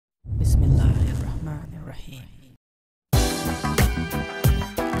Bismillahirrahmanirrahim.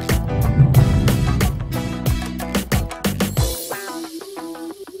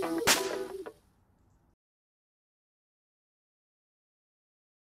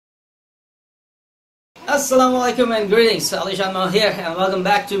 Assalamu alaikum and greetings, AliShanMao here, and welcome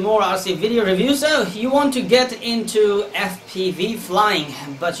back to more RC video reviews. So you want to get into FPV flying,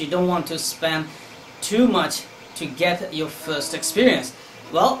 but you don't want to spend too much to get your first experience.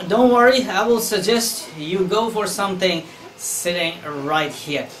 Well, don't worry, I will suggest you go for something sitting right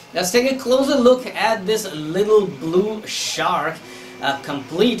here. Let's take a closer look at this little blue shark, a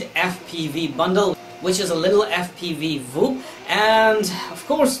complete FPV bundle, which is a little FPV VTOL, and of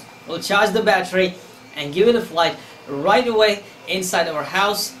course we'll charge the battery and give it a flight right away inside our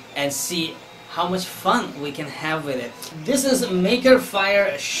house and see how much fun we can have with it. This is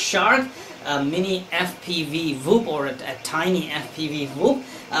MakerFire Shark, a mini FPV VTOL, or a tiny FPV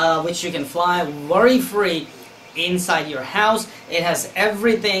VTOL, which you can fly worry-free inside your house. It has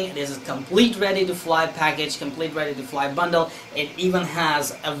everything. This is complete ready to fly package, complete ready to fly bundle. It even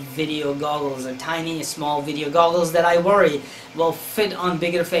has a video goggles, a tiny small video goggles that I worry will fit on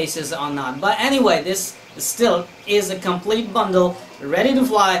bigger faces or not. But anyway, this still is a complete bundle ready to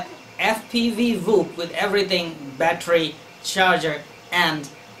fly FPV VTOL with everything, battery, charger, and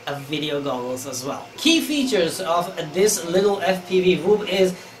a video goggles as well. Key features of this little FPV VTOL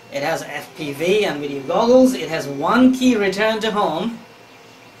is it has FPV and video goggles. It has one key return to home.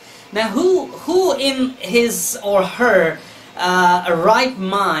 Now, who in his or her right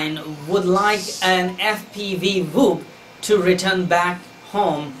mind would like an FPV VTOL to return back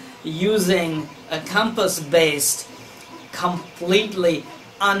home using a compass-based, completely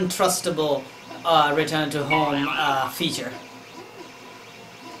untrustable return to home feature?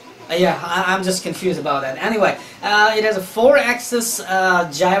 Yeah, I'm just confused about that. Anyway, it has a 4-axis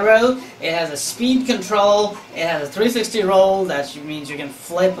gyro, it has a speed control, it has a 360 roll, that means you can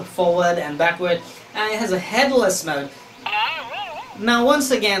flip forward and backward, and it has a headless mode. Now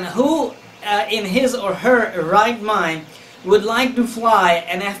once again, who in his or her right mind would like to fly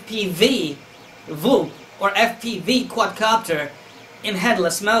an FPV VTOL or FPV quadcopter in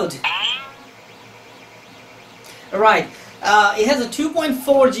headless mode? Alright. It has a 2.4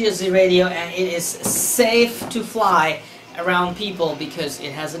 GHz radio, and it is safe to fly around people because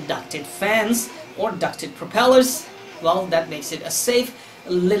it has a ducted fans or ducted propellers. Well, that makes it a safe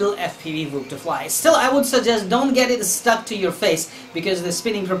little FPV VTOL to fly. Still, I would suggest don't get it stuck to your face because the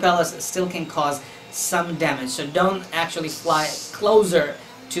spinning propellers still can cause some damage. So don't actually fly closer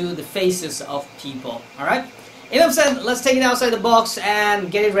to the faces of people. Alright? Enough said, let's take it outside the box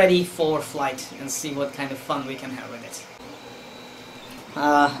and get it ready for flight and see what kind of fun we can have with it.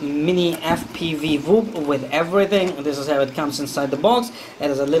 Mini FPV VTOL with everything. This is how it comes inside the box.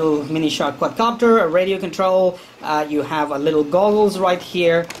 It is a little mini shark quadcopter, a radio control. You have a little goggles right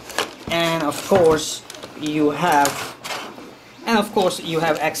here, and of course you have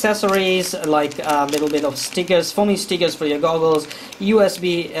accessories like a little bit of stickers, foamy stickers for your goggles,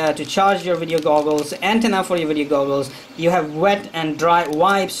 USB to charge your video goggles, antenna for your video goggles. You have wet and dry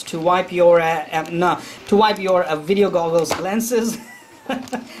wipes to wipe your video goggles lenses.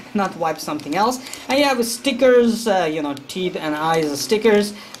 Not wipe something else. And you have stickers, teeth and eyes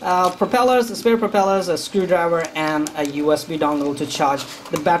stickers, propellers, spare propellers, a screwdriver, and a USB dongle to charge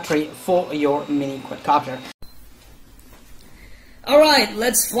the battery for your mini quadcopter. Alright,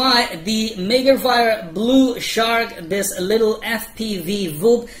 let's fly the MakerFire Blue Shark, this little FPV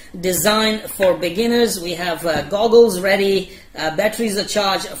VTOL designed for beginners. We have goggles ready, batteries are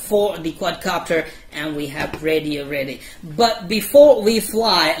charged for the quadcopter, and we have radio ready. But before we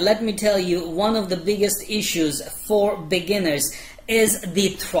fly, let me tell you, one of the biggest issues for beginners is the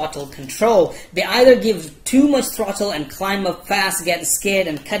throttle control. They either give too much throttle and climb up fast, get scared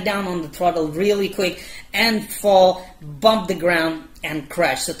and cut down on the throttle really quick and fall, bump the ground and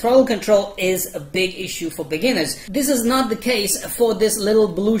crash. So throttle control is a big issue for beginners. This is not the case for this little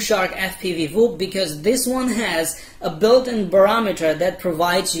Blue Shark FPV VTOL because this one has a built-in barometer that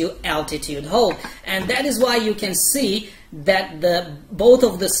provides you altitude hold, and that is why you can see that both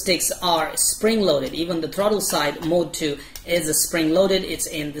of the sticks are spring-loaded. Even the throttle side, mode 2, is spring-loaded. It's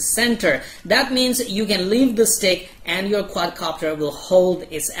in the center. That means you can leave the stick and your quadcopter will hold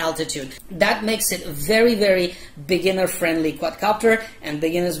its altitude. That makes it very, very beginner-friendly quadcopter, and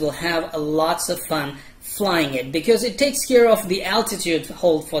beginners will have lots of fun flying it because it takes care of the altitude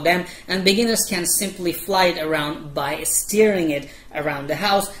hold for them, and beginners can simply fly it around by steering it around the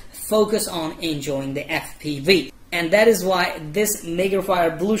house. Focus on enjoying the FPV. And that is why this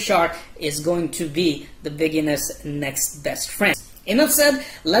MakerFire Blue Shark is going to be the beginner's next best friend. enough said,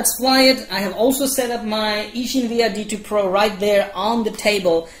 let's fly it. I have also set up my AliShanMao D2 Pro right there on the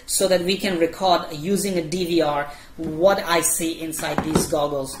table so that we can record using a DVR what I see inside these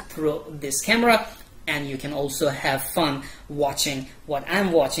goggles through this camera, and you can also have fun watching what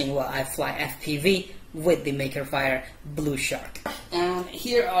I'm watching while I fly FPV with the MakerFire Blue Shark. And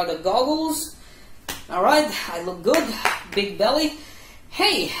here are the goggles. Alright, I look good, big belly.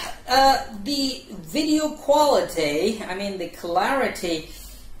 Hey, the video quality, I mean the clarity,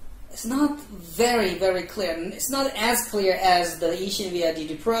 is not very clear. It's not as clear as the AliShanMao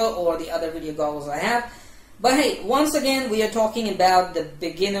D2 Pro or the other video goggles I have. But hey, once again, we are talking about the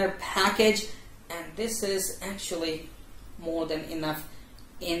beginner package, and this is actually more than enough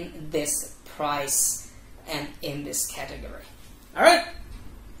in this price and in this category. Alright,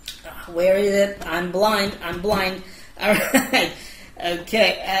 where is it? I'm blind. Alright.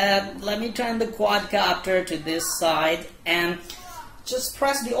 Okay, let me turn the quadcopter to this side and just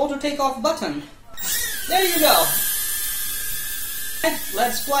press the auto takeoff button. There you go.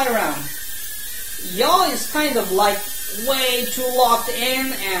 Let's fly around. Yaw is kind of like way too locked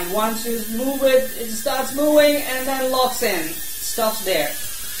in, and once you move it, it starts moving and then locks in. Stops there.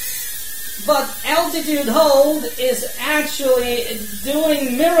 But altitude hold is actually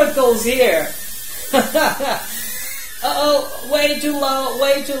doing miracles here. Uh-oh, way too low.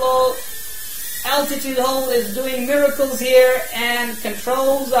 Altitude hold is doing miracles here, and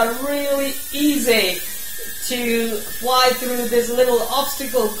controls are really easy to fly through this little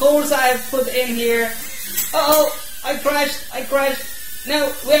obstacle course I have put in here. Uh-oh, I crashed.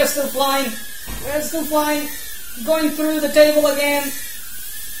 No, we're still flying. Going through the table again.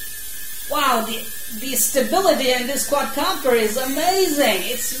 Wow, the stability in this quadcopter is amazing.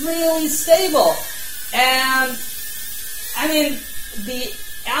 It's really stable. And I mean, the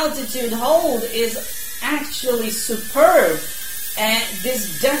altitude hold is actually superb, and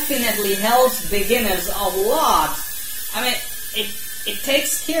this definitely helps beginners a lot. I mean, it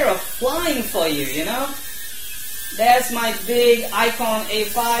takes care of flying for you, you know. There's my big Icon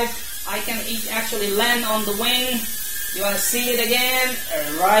A5. I can actually land on the wing. You want to see it again?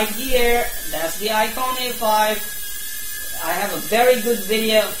 Right here. That's the Icon A5. I have a very good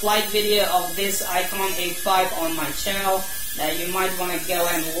video, flight video of this Icon A5 on my channel that you might want to go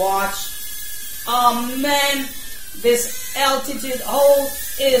and watch. Oh man, this altitude hold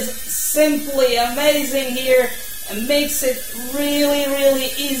is simply amazing here, and makes it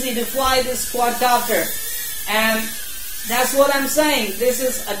really easy to fly this quadcopter. And that's what I'm saying. This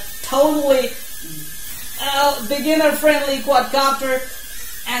is a totally beginner-friendly quadcopter,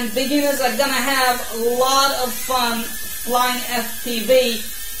 and beginners are gonna have a lot of fun flying FPV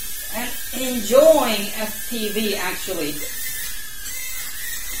and enjoying FPV actually.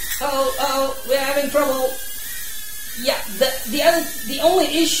 Oh, we're having trouble. Yeah, the only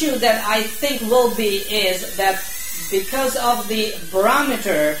issue that I think will be is that because of the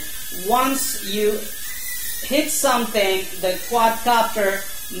barometer, once you hit something, the quadcopter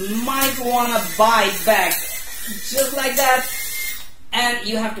might want to bite back, just like that, and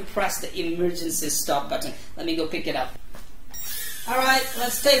you have to press the emergency stop button. Let me go pick it up. Alright,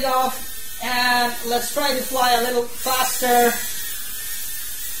 let's take off, and let's try to fly a little faster.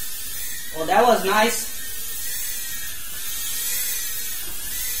 Oh, that was nice.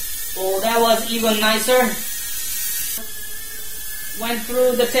 Oh, that was even nicer. Went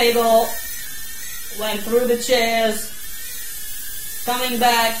through the table, went through the chairs, coming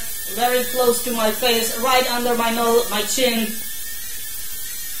back very close to my face, right under my nose, my chin.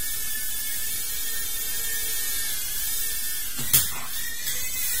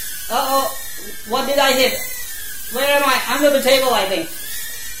 Uh-oh, what did I hit? Where am I? Under the table, I think.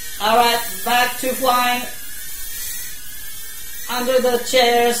 Alright, back to flying. Under the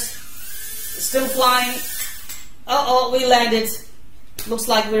chairs. Still flying. Uh-oh, we landed. Looks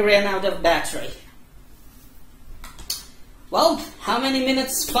like we ran out of battery. Well, how many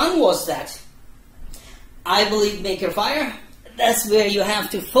minutes fun was that? I believe MakerFire, that's where you have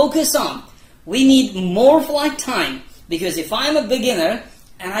to focus on. We need more flight time, because if I'm a beginner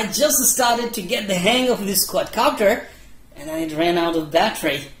and I just started to get the hang of this quadcopter and I ran out of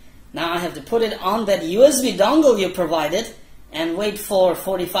battery, now I have to put it on that USB dongle you provided and wait for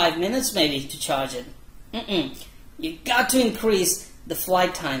 45 minutes maybe to charge it. You got to increase the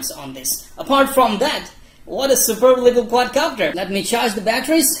flight times on this. Apart from that, what a superb little quadcopter. Let me charge the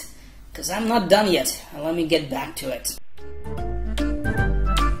batteries, because I'm not done yet. Let me get back to it.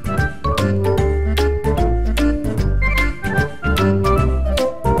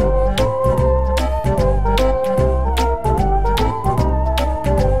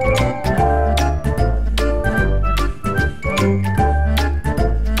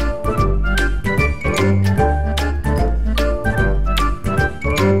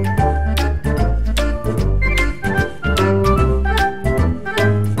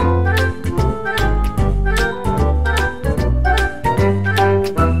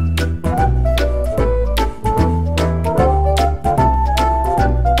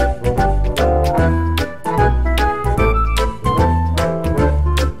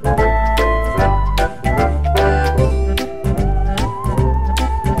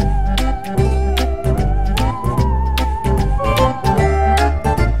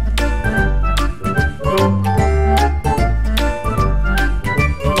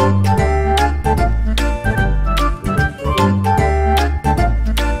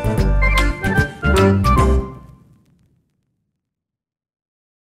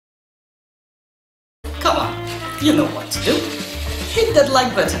 that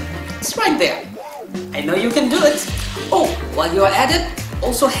like button. It's right there. I know you can do it. Oh, while you're at it,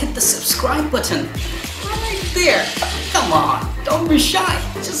 also hit the subscribe button. Right there. Come on, don't be shy.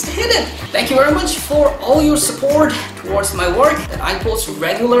 Just hit it. Thank you very much for all your support towards my work, that I post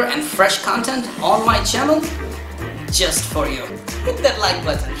regular and fresh content on my channel just for you. Hit that like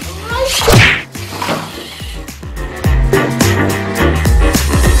button. Right?